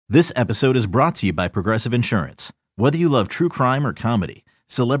This episode is brought to you by Progressive Insurance. Whether you love true crime or comedy,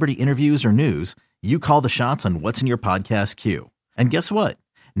 celebrity interviews or news, you call the shots on what's in your podcast queue. And guess what?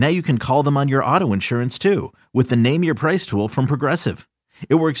 Now you can call them on your auto insurance too with the Name Your Price tool from Progressive.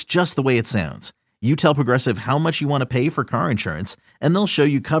 It works just the way it sounds. You tell Progressive how much you want to pay for car insurance, and they'll show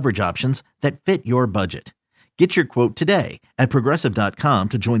you coverage options that fit your budget. Get your quote today at Progressive.com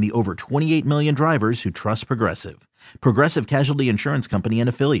to join the over 28 million drivers who trust Progressive. Progressive Casualty Insurance Company and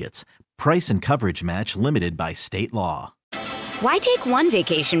Affiliates. Price and coverage match limited by state law. Why take one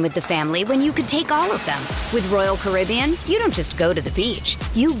vacation with the family when you could take all of them? With Royal Caribbean, you don't just go to the beach.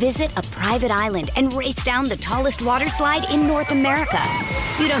 You visit a private island and race down the tallest water slide in North America.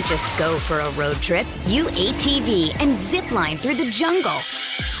 You don't just go for a road trip. You ATV and zip line through the jungle.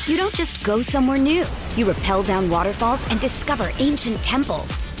 You don't just go somewhere new. You rappel down waterfalls and discover ancient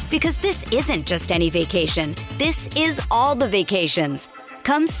temples. Because this isn't just any vacation. This is all the vacations.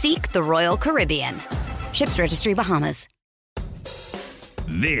 Come seek the Royal Caribbean. Ships Registry, Bahamas.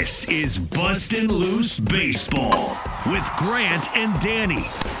 This is Bustin' Loose Baseball with Grant and Danny.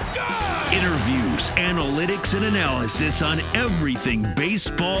 Interviews, analytics, and analysis on everything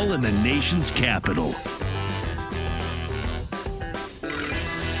baseball in the nation's capital.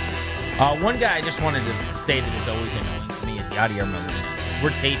 One guy I just wanted to say that is always annoying to me is Yadier Molina. We're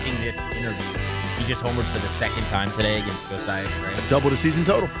taping this interview. He just homered for the second time today against Josiah Gray. Double the season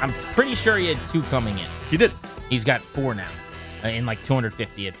total. I'm pretty sure he had 2 coming in. He did. He's got 4 now in like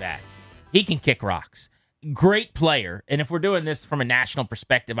 250 at-bats. He can kick rocks. Great player. And if we're doing this from a national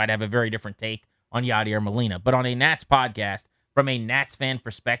perspective, I'd have a very different take on Yadier Molina. But on a Nats podcast, from a Nats fan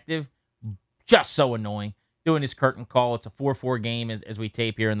perspective, just so annoying. Doing his curtain call. It's a 4-4 game as we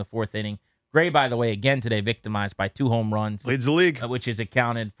tape here in the 4th inning. Gray, by the way, again today victimized by 2 home runs. Leads the league. Which is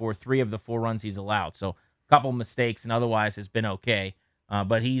accounted for 3 of the 4 runs he's allowed. So a couple mistakes and otherwise has been okay.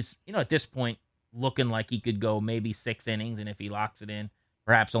 But he's, at this point, looking like he could go maybe 6 innings. And if he locks it in,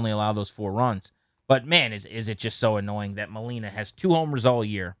 perhaps only allow those 4 runs. But man, is it just so annoying that Molina has 2 homers all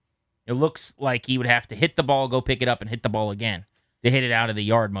year. It looks like he would have to hit the ball, go pick it up, and hit the ball again to hit it out of the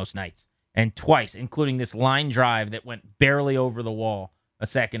yard most nights. And twice, including this line drive that went barely over the wall a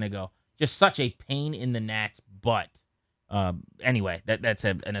second ago. Just such a pain in the Nats' butt. Anyway, that's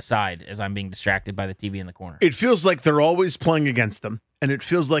an aside as I'm being distracted by the TV in the corner. It feels like they're always playing against them, and it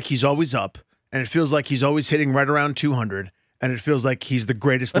feels like he's always up, and it feels like he's always hitting right around 200, and it feels like he's the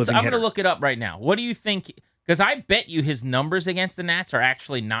greatest living hitter. I'm going to look it up right now. What do you think? Because I bet you his numbers against the Nats are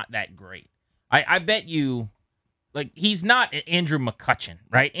actually not that great. I bet you... Like, he's not Andrew McCutchen,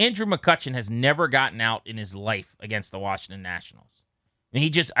 right? Andrew McCutchen has never gotten out in his life against the Washington Nationals.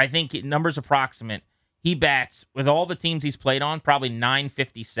 And I think numbers approximate, he bats, with all the teams he's played on, probably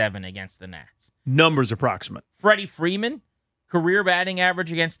 .957 against the Nats. Numbers approximate. Freddie Freeman, career batting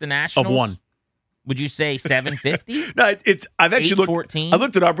average against the Nationals? Of 1. Would you say 750? No, I've actually looked. 814? I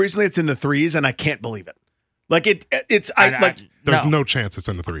looked it up recently. It's in the 3s, and I can't believe it. Like there's no chance it's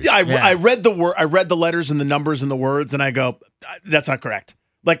in the 3s. I read the letters and the numbers and the words, and I go, that's not correct.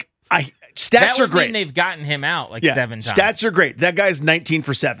 Like stats are great. Mean they've gotten him out 7 times. Stats are great. That guy's 19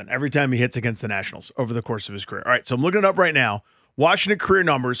 for 7 every time he hits against the Nationals over the course of his career. All right, so I'm looking it up right now. Washington career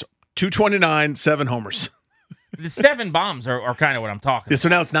numbers: 229, 7 homers. The 7 bombs are kind of what I'm talking about. So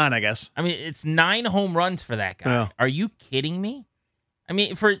now it's 9, I guess. I mean, it's 9 home runs for that guy. Yeah. Are you kidding me? I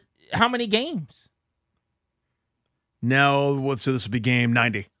mean, for how many games? No, so this will be game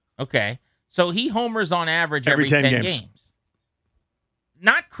 90. Okay. So he homers on average every 10 10 games. games.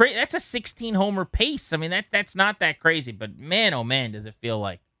 Not crazy. That's a 16 homer pace. I mean, that's not that crazy, but man, oh man, does it feel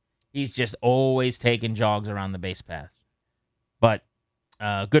like he's just always taking jogs around the base paths. But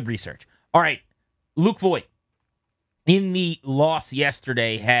good research. All right. Luke Voit, in the loss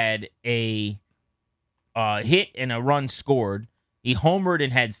yesterday, had a hit and a run scored. He homered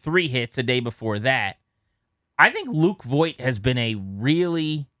and had 3 hits a day before that. I think Luke Voit has been a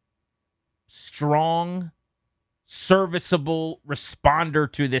really strong, serviceable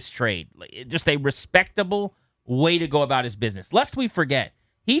responder to this trade. Just a respectable way to go about his business. Lest we forget,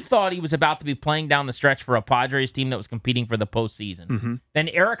 he thought he was about to be playing down the stretch for a Padres team that was competing for the postseason. Mm-hmm. Then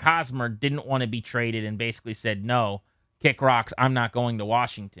Eric Hosmer didn't want to be traded and basically said, no, kick rocks, I'm not going to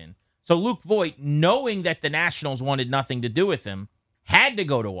Washington. So Luke Voit, knowing that the Nationals wanted nothing to do with him, had to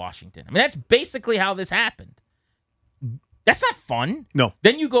go to Washington. I mean, that's basically how this happened. That's not fun. No.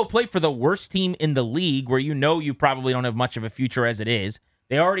 Then you go play for the worst team in the league where you know you probably don't have much of a future as it is.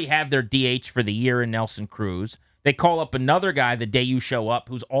 They already have their DH for the year in Nelson Cruz. They call up another guy the day you show up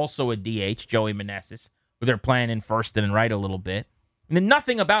who's also a DH, Joey Meneses, who they're playing in first and right a little bit. And then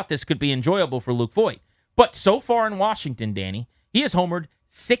nothing about this could be enjoyable for Luke Voit. But so far in Washington, Danny, he has homered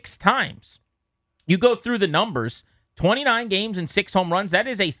 6 times. You go through the numbers, 29 games and 6 home runs. That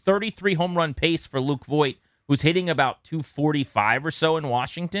is a 33 home run pace for Luke Voit, who's hitting about 245 or so in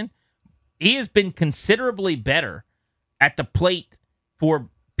Washington. He has been considerably better at the plate for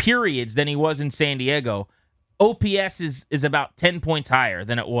periods than he was in San Diego. OPS is about 10 points higher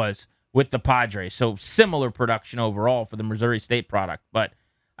than it was with the Padres. So similar production overall for the Missouri State product. But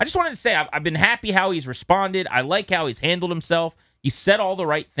I just wanted to say I've been happy how he's responded. I like how he's handled himself. He said all the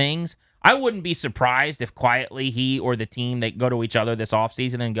right things. I wouldn't be surprised if quietly he or the team, they go to each other this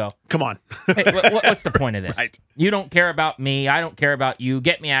offseason and go, come on. Hey, what's the point of this? Right. You don't care about me. I don't care about you.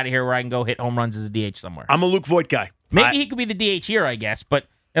 Get me out of here where I can go hit home runs as a DH somewhere. I'm a Luke Voit guy. Maybe he could be the DH here, I guess. But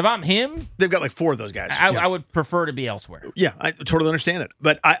if I'm him, they've got like 4 of those guys. I would prefer to be elsewhere. Yeah, I totally understand it.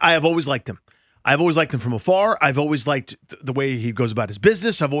 But I have always liked him. I've always liked him from afar. I've always liked the way he goes about his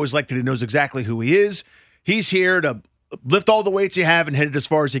business. I've always liked that he knows exactly who he is. He's here to lift all the weights you have and hit it as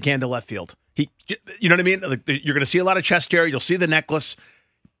far as he can to left field. You know what I mean? Like, you're going to see a lot of chest hair. You'll see the necklace.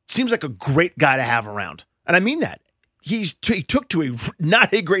 Seems like a great guy to have around. And I mean that. He took to a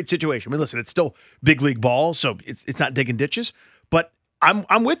not a great situation. I mean, listen, it's still big league ball, so it's not digging ditches. But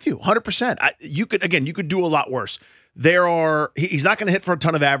I'm with you 100%. You could do a lot worse. He's not going to hit for a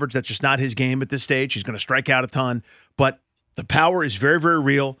ton of average. That's just not his game at this stage. He's going to strike out a ton, but the power is very, very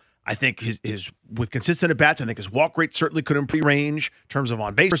real. I think his with consistent at bats, I think his walk rate certainly could improve range in terms of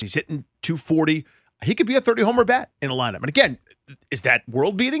on base. He's hitting 240. He could be a 30 homer bat in a lineup. And again, is that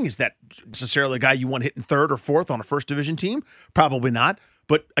world beating? Is that necessarily a guy you want hitting 3rd or 4th on a first division team? Probably not.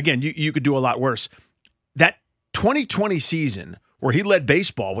 But again, you could do a lot worse. That 2020 season where he led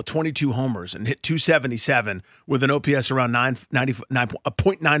baseball with 22 homers and hit 277 with an OPS around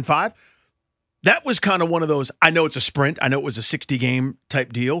 0.95. That was kind of one of those, I know it's a sprint, I know it was a 60-game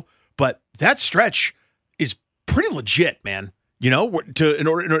type deal, but that stretch is pretty legit, man. You know,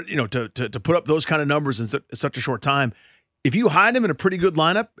 to put up those kind of numbers in such a short time, if you hide him in a pretty good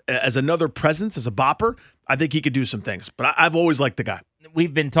lineup as another presence, as a bopper, I think he could do some things. But I've always liked the guy.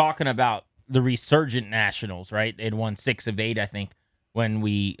 We've been talking about the resurgent Nationals, right? They'd won 6 of 8, I think, when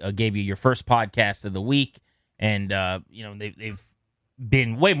we gave you your first podcast of the week. And, they've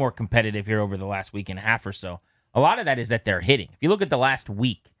been way more competitive here over the last week and a half or so. A lot of that is that they're hitting. If you look at the last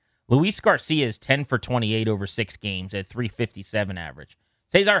week, Luis Garcia is 10 for 28 over 6 games at 357 average.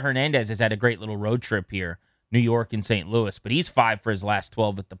 Cesar Hernandez has had a great little road trip here, New York and St. Louis, but he's 5 for his last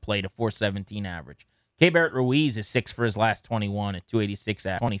 12 at the plate, a 417 average. K. Barrett Ruiz is 6 for his last 21 at 286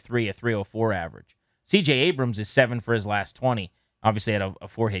 average, 23, a 304 average. C.J. Abrams is 7 for his last 20, obviously had a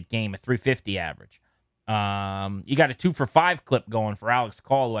 4-hit game, a 350 average. You got a 2 for 5 clip going for Alex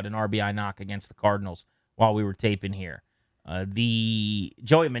Call, who had an RBI knock against the Cardinals while we were taping here. The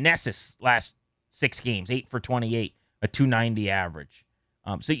Joey Meneses last 6 games, 8 for 28, a 290 average.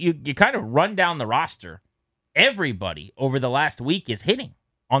 So you kind of run down the roster. Everybody over the last week is hitting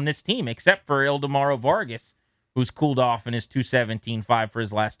on this team, except for Ildemaro Vargas, who's cooled off in his 217, 5 for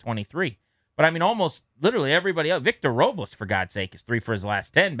his last 23. But I mean, almost literally everybody else. Victor Robles, for God's sake, is 3 for his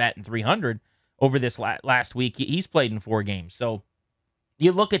last 10, batting 300 over this last week. He's played in 4 games. So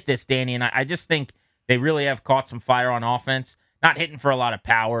you look at this, Danny, and I just think they really have caught some fire on offense. Not hitting for a lot of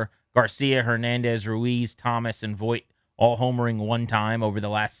power. Garcia, Hernandez, Ruiz, Thomas, and Voit all homering 1 time over the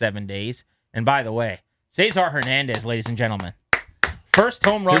last 7 days. And by the way, Cesar Hernandez, ladies and gentlemen, first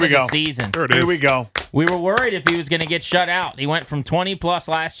home run of the season. There it is. Here we go. We were worried if he was going to get shut out. He went from 20-plus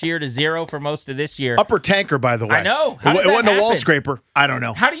last year to 0 for most of this year. Upper tanker, by the way. I know. It wasn't a wall scraper. I don't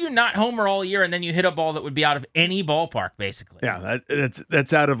know. How do you not homer all year and then you hit a ball that would be out of any ballpark, basically? Yeah,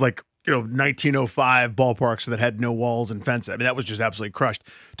 that's out of 1905 ballparks that had no walls and fences. I mean, that was just absolutely crushed.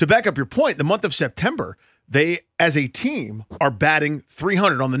 To back up your point, the month of September, they, as a team, are batting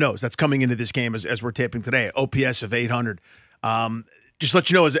 300 on the nose. That's coming into this game as we're taping today. OPS of 800. Just to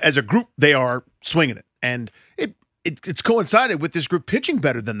let you know, as a group, they are swinging it. And it's coincided with this group pitching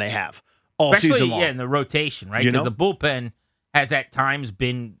better than they have all season long. Yeah, in the rotation, right? Because the bullpen has at times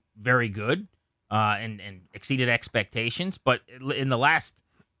been very good and exceeded expectations. But in the last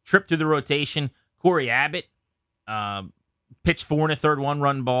trip through the rotation, Corey Abbott pitched 4 1/3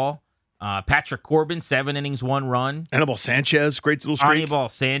 1-run ball. Patrick Corbin, 7 innings, 1 run. Anibal Sanchez, great little streak. Anibal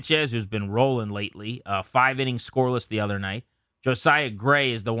Sanchez, who's been rolling lately, 5 innings scoreless the other night. Josiah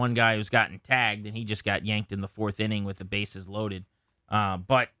Gray is the one guy who's gotten tagged, and he just got yanked in the 4th inning with the bases loaded.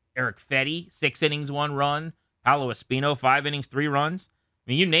 But Eric Fetty, 6 innings, 1 run. Paolo Espino, 5 innings, 3 runs. I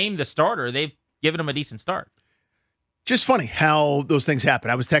mean, you name the starter, they've given him a decent start. Just funny how those things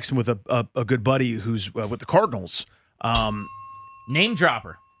happen. I was texting with a good buddy who's with the Cardinals. Name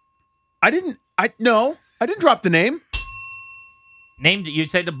dropper. I didn't drop the name. named it.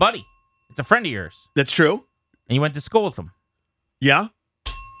 You'd say the Buddy. It's a friend of yours. That's true. And you went to school with him. Yeah.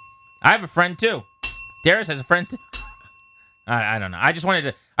 I have a friend, too. Darius has a friend, too. I don't know.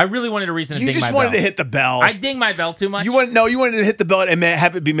 I really wanted a reason to ding my bell. You just wanted to hit the bell. I ding my bell too much. You wanted to hit the bell and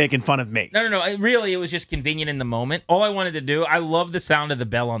have it be making fun of me. No. It was just convenient in the moment. All I wanted to do, I love the sound of the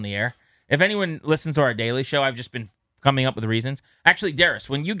bell on the air. If anyone listens to our daily show, I've just been coming up with reasons. Actually, Darius,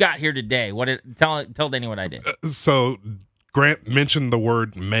 when you got here today, tell Danny what I did. So Grant mentioned the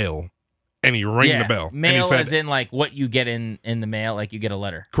word mail, and he rang the bell. Mail, and he said, as in like what you get in the mail, like you get a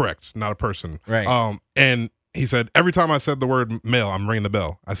letter. Correct, not a person. Right. And he said, every time I said the word mail, I'm ringing the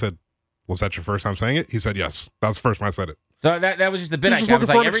bell. I said, was that your first time saying it? He said, yes. That was the first time I said it. So that was just the bit I was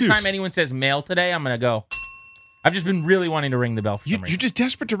like, every time anyone says mail today, I'm going to go. I've just been really wanting to ring the bell for some reason. You're just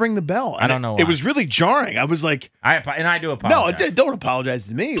desperate to ring the bell. I don't know why. It was really jarring. I was like... I do apologize. No, don't apologize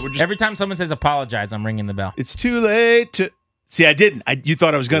to me. Every time someone says apologize, I'm ringing the bell. It's too late to... See, I didn't. You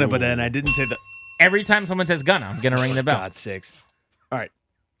thought I was going to, but then I didn't say that. Every time someone says gonna, I'm going to ring the bell. God's sakes. All right.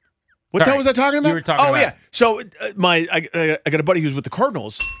 What the hell was I talking about? You were talking about... yeah. So I got a buddy who's with the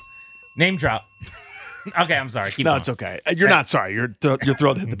Cardinals. Name drop. Okay, I'm sorry. Keep no, going. It's okay. You're not sorry. You're thrilled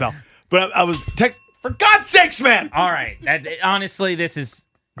to hit the bell. But I was for God's sakes, man. All right. Honestly, this is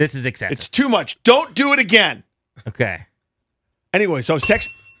excessive. It's too much. Don't do it again. Okay. Anyway, so I was texting.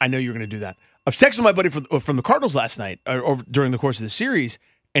 I know you were going to do that. I was texting my buddy from the Cardinals last night, or during the course of the series,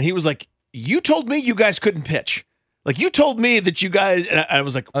 and he was like, "You told me you guys couldn't pitch. Like you told me that you guys." And I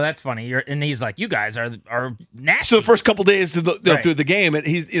was like, "Oh, that's funny." And he's like, "You guys are nasty." So the first couple days through the game, and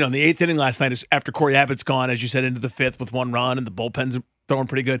he's in the 8th inning last night, is after Corey Abbott's gone, as you said, into the 5th with 1 run, and the bullpen's throwing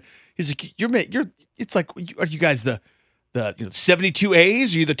pretty good. He's like, "You're." It's like, are you guys the 72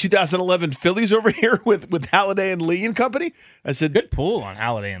 A's? Are you the 2011 Phillies over here with Halladay and Lee and company? I said, good pull on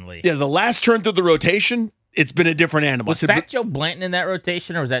Halladay and Lee. Yeah, the last turn through the rotation, it's been a different animal. Was Fat Joe Blanton in that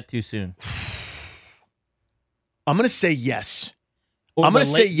rotation, or was that too soon? I'm going to say yes. Or I'm going to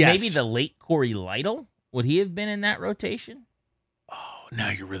say yes. Maybe the late Corey Lytle? Would he have been in that rotation? Oh,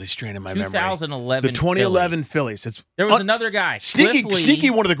 now you're really straining my memory. 2011 The 2011 Phillies. There was another guy. Sneaky,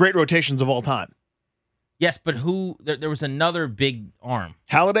 one of the great rotations of all time. Yes, but who? There was another big arm.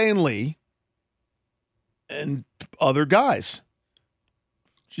 Halladay and Lee and other guys.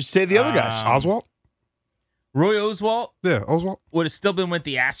 Just say the other guys. Oswalt? Roy Oswalt? Yeah, Oswalt. Would have still been with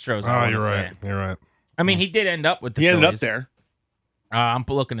the Astros. Oh, you're right. You're right. I mean, he did end up with the Phillies. He ended up there. I'm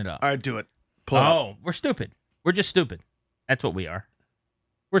looking it up. All right, do it. Pull it up. We're stupid. We're just stupid. That's what we are.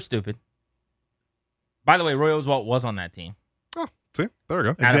 We're stupid. By the way, Roy Oswalt was on that team. Oh, see? There we go.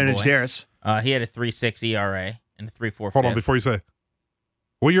 Advantage Darius. He had a 3.6 ERA and a 3.4. Hold on, before you say.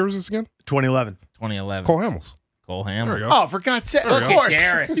 What year was this again? 2011. 2011. Cole Hamels. There we go. Oh, for God's sake. Of course.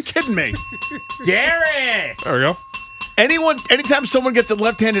 Darius. Are you kidding me? Darius. There we go. Anytime someone gets a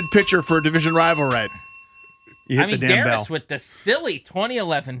left-handed pitcher for a division rival, right? You hit the damn Darius bell. with the silly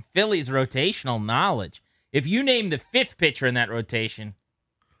 2011 Phillies rotational knowledge. If you name the 5th pitcher in that rotation,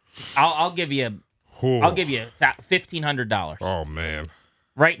 I'll give you $1,500. Oh man!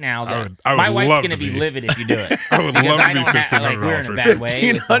 Right now, I would my wife's love going to be livid if you do it. I would love to be $1,500. We're in a bad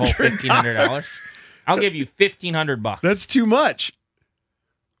way with the whole $1,500. I'll give you $1,500. That's too much.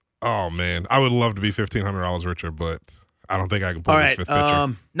 Oh man, I would love to be $1,500 richer, but I don't think I can pull this 5th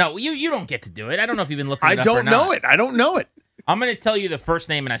pitcher. No, you don't get to do it. I don't know if you've been looking it up I don't know it. I'm going to tell you the first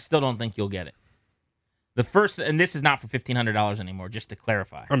name, and I still don't think you'll get it. The first, and this is not for $1,500 anymore, just to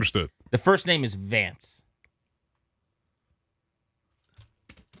clarify. Understood. The first name is Vance.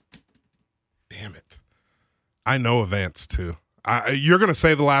 Damn it. I know Vance, too. You're going to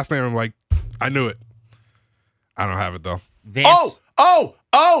say the last name. I'm like, I knew it. I don't have it, though. Vance. Oh.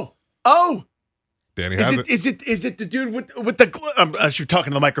 Danny has it. Is it the dude with the... I should be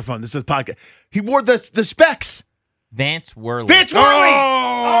talking to the microphone. This is a podcast. He wore the specs. Vance Worley. Vance Worley!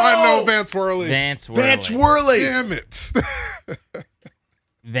 I know Vance Worley. Vance Worley. Vance Worley. Damn it.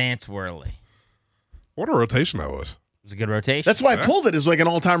 Vance Worley. What a rotation that was. It was a good rotation. That's why I pulled it as like an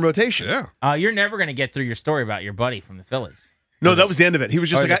all-time rotation. Yeah. You're never going to get through your story about your buddy from the Phillies. No, that was the end of it. He was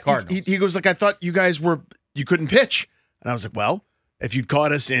just like, he goes like, I thought you guys you couldn't pitch. And I was like, well, if you'd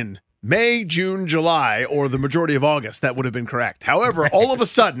caught us in May, June, July, or the majority of August, that would have been correct. However, all of a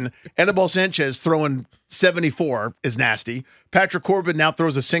sudden, Anibal Sanchez throwing 74 is nasty. Patrick Corbin now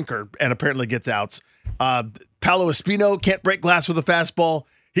throws a sinker and apparently gets outs. Paolo Espino can't break glass with a fastball.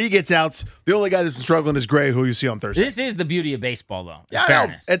 He gets outs. The only guy that's been struggling is Gray, who you see on Thursday. This is the beauty of baseball, though. Yeah, I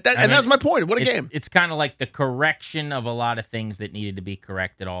know. And that's my point. What a game. It's kind of like the correction of a lot of things that needed to be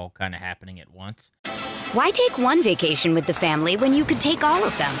corrected all kind of happening at once. Why take one vacation with the family when you could take all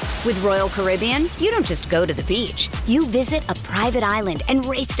of them? With Royal Caribbean, you don't just go to the beach. You visit a private island and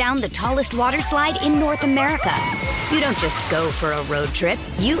race down the tallest water slide in North America. You don't just go for a road trip.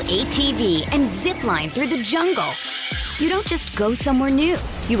 You ATV and zip line through the jungle. You don't just go somewhere new.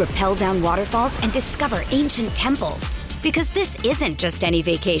 You rappel down waterfalls and discover ancient temples. Because this isn't just any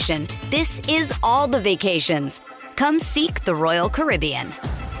vacation. This is all the vacations. Come seek the Royal Caribbean.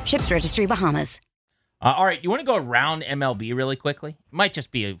 Ships Registry, Bahamas. All right, you want to go around MLB really quickly? It might just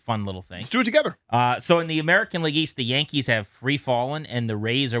be a fun little thing. Let's do it together. So in the American League East, the Yankees have free fallen, and the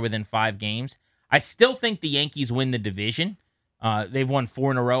Rays are within 5 games. I still think the Yankees win the division. They've won 4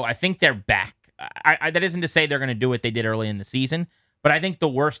 in a row. I think they're back. That isn't to say they're going to do what they did early in the season, but I think the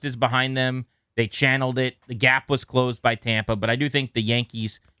worst is behind them. They channeled it. The gap was closed by Tampa, but I do think the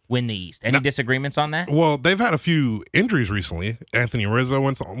Yankees win the East. Any disagreements on that? Well, they've had a few injuries recently. Anthony Rizzo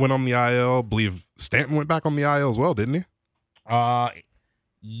went on the IL. I believe Stanton went back on the IL as well, didn't he?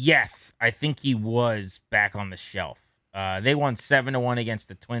 Yes, I think he was back on the shelf. They won 7-1 against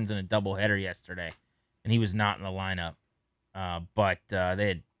the Twins in a doubleheader yesterday, and he was not in the lineup. But they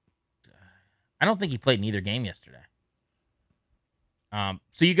had. I don't think he played in either game yesterday.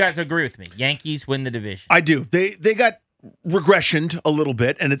 So you guys agree with me? Yankees win the division. I do. They got regressioned a little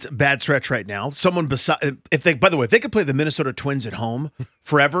bit, and it's a bad stretch right now. Someone beside, if they could play the Minnesota Twins at home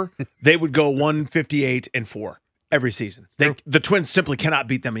forever, they would go 158-4 every season. The Twins simply cannot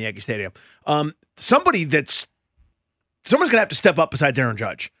beat them in Yankee Stadium. Someone's gonna have to step up besides Aaron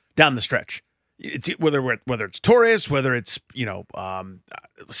Judge down the stretch. It's whether it's Torres, whether it's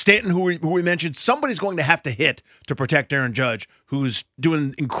Stanton, who we mentioned. Somebody's going to have to hit to protect Aaron Judge, who's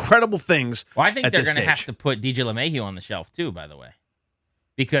doing incredible things. Well, I think they're going to have to put DJ LeMahieu on the shelf too, by the way,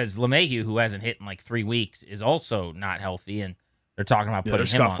 because LeMahieu, who hasn't hit in like 3 weeks, is also not healthy, and they're talking about putting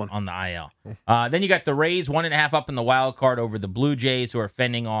him on the IL. Then you got the Rays 1.5 up in the wild card over the Blue Jays, who are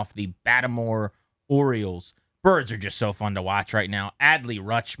fending off the Baltimore Orioles. Birds are just so fun to watch right now. Adley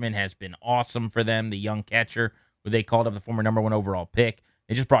Rutschman has been awesome for them, the young catcher, who they called up the former number 1 overall pick.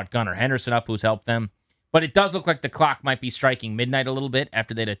 They just brought Gunnar Henderson up, who's helped them. But it does look like the clock might be striking midnight a little bit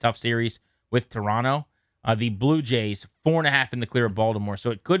after they had a tough series with Toronto. The Blue Jays, 4.5 in the clear of Baltimore. So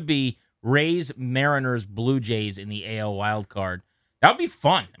it could be Rays, Mariners, Blue Jays in the AL wild card. That would be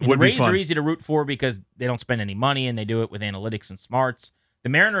fun. The Rays are easy to root for because they don't spend any money and they do it with analytics and smarts. The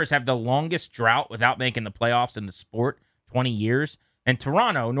Mariners have the longest drought without making the playoffs in the sport, 20 years. And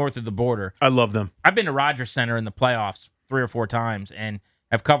Toronto, north of the border. I love them. I've been to Rogers Center in the playoffs 3 or 4 times and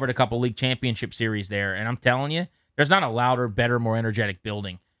have covered a couple league championship series there. And I'm telling you, there's not a louder, better, more energetic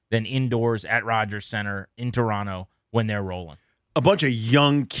building than indoors at Rogers Center in Toronto when they're rolling. A bunch of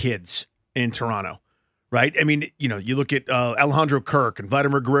young kids in Toronto, right? I mean, you look at Alejandro Kirk and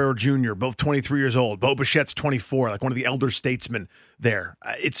Vladimir Guerrero Jr., both 23 years old. Bo Bichette's 24, like one of the elder statesmen there.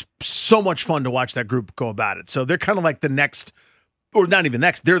 It's so much fun to watch that group go about it. So they're kind of like the next, or not even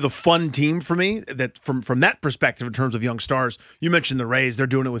next, they're the fun team for me that from that perspective in terms of young stars. You mentioned the Rays. They're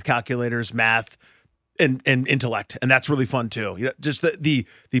doing it with calculators, math, and intellect, and that's really fun too. Just the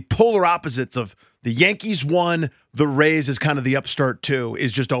polar opposites of the Yankees 1, the Rays is kind of the upstart 2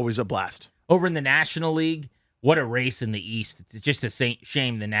 is just always a blast. Over in the National League, what a race in the East. It's just a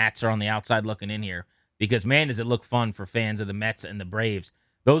shame the Nats are on the outside looking in here because, man, does it look fun for fans of the Mets and the Braves.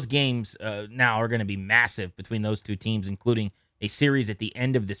 Those games now are going to be massive between those two teams, including a series at the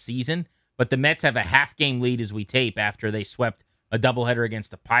end of the season. But the Mets have a half-game lead as we tape after they swept a doubleheader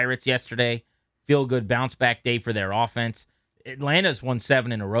against the Pirates yesterday. Feel-good bounce-back day for their offense. Atlanta's won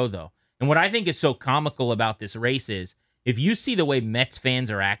 7 in a row, though. And what I think is so comical about this race is if you see the way Mets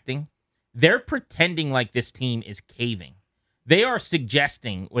fans are acting, they're pretending like this team is caving. They are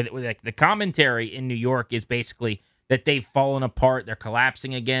suggesting, with like the commentary in New York is basically that they've fallen apart. They're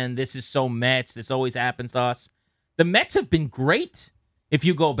collapsing again. This is so Mets. This always happens to us. The Mets have been great if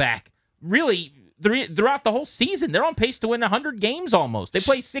you go back. Really, throughout the whole season, they're on pace to win 100 games almost. They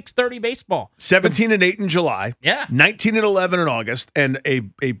play 6:30 baseball. 17-8 in July. Yeah. 19-11 in August, and a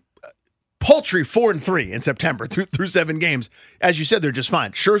paltry 4-3 in September through 7 games. As you said, they're just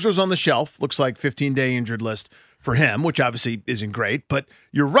fine. Scherzer's on the shelf. Looks like 15-day injured list for him, which obviously isn't great. But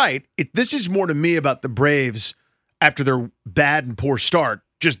you're right. This is more to me about the Braves after their bad and poor start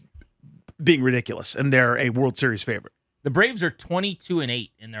just being ridiculous, and they're a World Series favorite. The Braves are 22-8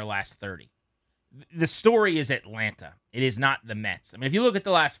 in their last 30. The story is Atlanta. It is not the Mets. I mean, if you look at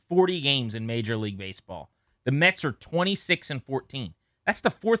the last 40 games in Major League Baseball, the Mets are 26-14. That's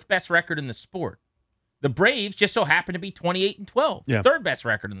the 4th best record in the sport. The Braves just so happen to be 28-12, yeah. 3rd best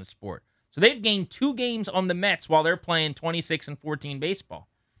record in the sport. So they've gained 2 games on the Mets while they're playing 26-14 baseball.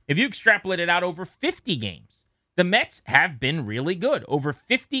 If you extrapolate it out over 50 games, the Mets have been really good. Over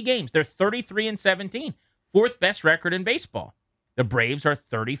 50 games, they're 33-17, fourth best record in baseball. The Braves are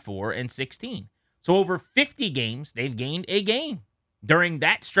 34-16. So over 50 games, they've gained a game during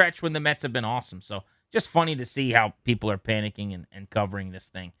that stretch when the Mets have been awesome. So just funny to see how people are panicking and covering this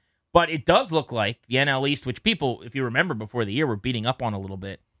thing. But it does look like the NL East, which people, if you remember before the year, were beating up on a little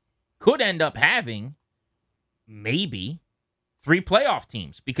bit, could end up having maybe 3 playoff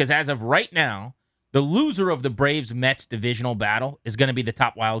teams. Because as of right now, the loser of the Braves-Mets divisional battle is going to be the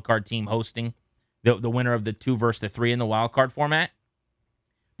top wildcard team hosting the winner of the 2 versus the 3 in the wildcard format.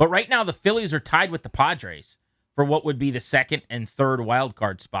 But right now, the Phillies are tied with the Padres for what would be the 2nd and 3rd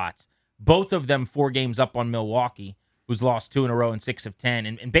wildcard spots. Both of them 4 games up on Milwaukee, who's lost 2 in a row and 6 of 10.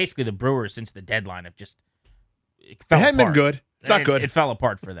 And basically the Brewers, since the deadline, have just it hadn't been good. It's not good. It fell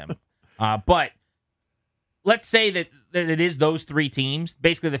apart for them. But let's say that it is those 3 teams.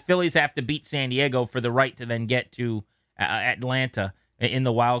 Basically, the Phillies have to beat San Diego for the right to then get to Atlanta in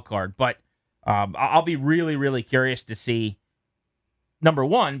the wild card. But I'll be really, really curious to see, number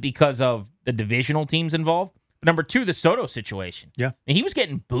one, because of the divisional teams involved. But number 2, the Soto situation. Yeah. And he was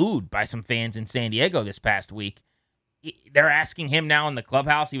getting booed by some fans in San Diego this past week. They're asking him now in the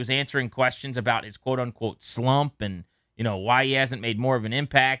clubhouse. He was answering questions about his quote-unquote slump and, why he hasn't made more of an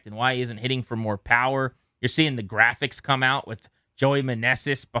impact and why he isn't hitting for more power. You're seeing the graphics come out with Joey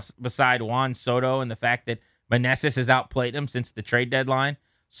Meneses beside Juan Soto and the fact that Meneses has outplayed him since the trade deadline.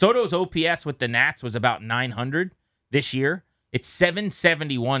 Soto's OPS with the Nats was about 900 this year. It's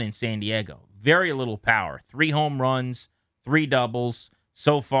 771 in San Diego. Very little power. 3 home runs, 3 doubles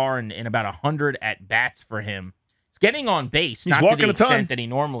so far, and about 100 at-bats for him. He's getting on base, He's not walking to the a ton. extent that he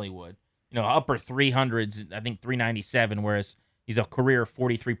normally would. Upper 300s, I think 397, whereas he's a career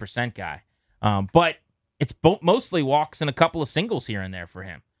 43% guy. But it's mostly walks and a couple of singles here and there for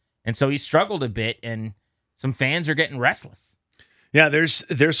him. And so he's struggled a bit, and some fans are getting restless. Yeah, there's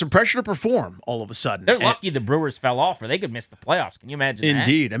some pressure to perform all of a sudden. They're lucky the Brewers fell off, or they could miss the playoffs. Can you imagine that?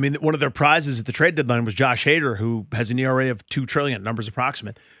 Indeed. I mean, one of their prizes at the trade deadline was Josh Hader, who has an ERA of $2 trillion, numbers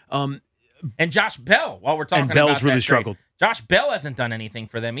approximate. And Josh Bell, while we're talking And about Bell's that really trade. struggled. Josh Bell hasn't done anything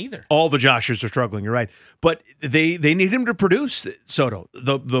for them either. All the Joshers are struggling, you're right. But they need him to produce, Soto.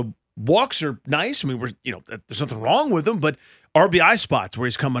 The walks are nice. I mean, there's nothing wrong with them, but RBI spots where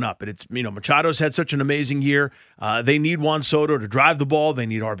he's coming up. And it's, Machado's had such an amazing year. They need Juan Soto to drive the ball. They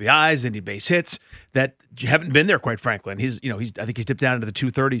need RBIs. They need base hits that haven't been there, quite frankly. And I think he's dipped down into the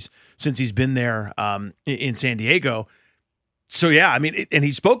 230s since he's been there in San Diego. So, yeah, I mean, and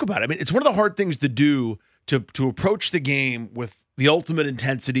he spoke about it. I mean, it's one of the hard things to do to approach the game with the ultimate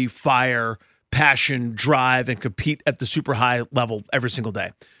intensity, fire, passion, drive, and compete at the super high level every single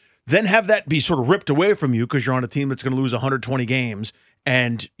day. Then have that be sort of ripped away from you because you're on a team that's going to lose 120 games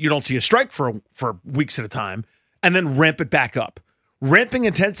and you don't see a strike for weeks at a time, and then ramp it back up. Ramping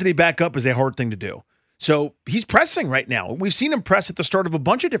intensity back up is a hard thing to do. So he's pressing right now. We've seen him press at the start of a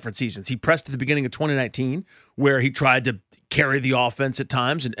bunch of different seasons. He pressed at the beginning of 2019, where he tried to carry the offense at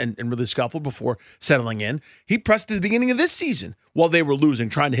times and really scuffled before settling in. He pressed at the beginning of this season while they were losing,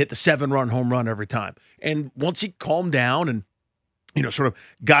 trying to hit the 7-run home run every time. And once he calmed down and sort of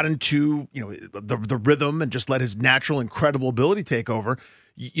got into the rhythm and just let his natural, incredible ability take over,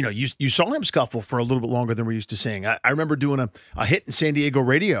 you saw him scuffle for a little bit longer than we're used to seeing. I remember doing a hit in San Diego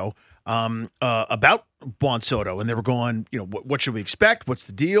radio about Juan Soto, and they were going, what should we expect? What's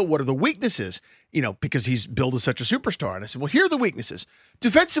the deal? What are the weaknesses? Because he's billed as such a superstar. And I said, well, here are the weaknesses.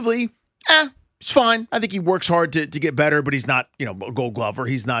 Defensively, it's fine. I think he works hard to get better, but he's not, a Gold Glover.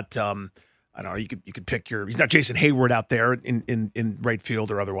 He's not, I don't know. You could pick he's not Jason Hayward out there in right field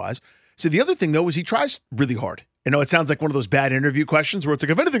or otherwise. So the other thing though is he tries really hard. It sounds like one of those bad interview questions where it's like,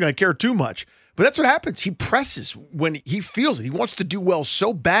 if anything, I care too much. But that's what happens. He presses when he feels it. He wants to do well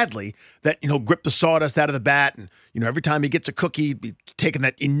so badly that, grip the sawdust out of the bat. And, every time he gets a cookie, be taking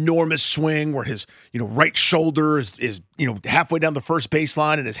that enormous swing where his, right shoulder is halfway down the first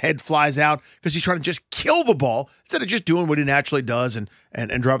baseline and his head flies out because he's trying to just kill the ball instead of just doing what he naturally does and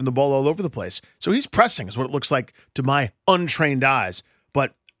driving the ball all over the place. So he's pressing is what it looks like to my untrained eyes.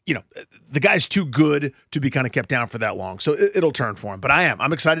 But the guy's too good to be kind of kept down for that long. So it'll turn for him. But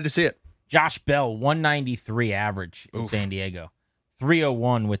I'm excited to see it. Josh Bell, 193 average in San Diego,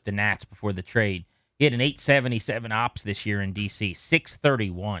 301 with the Nats before the trade. He had an 877 ops this year in D.C.,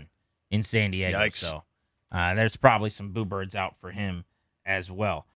 631 in San Diego. Yikes. So there's probably some boo birds out for him as well.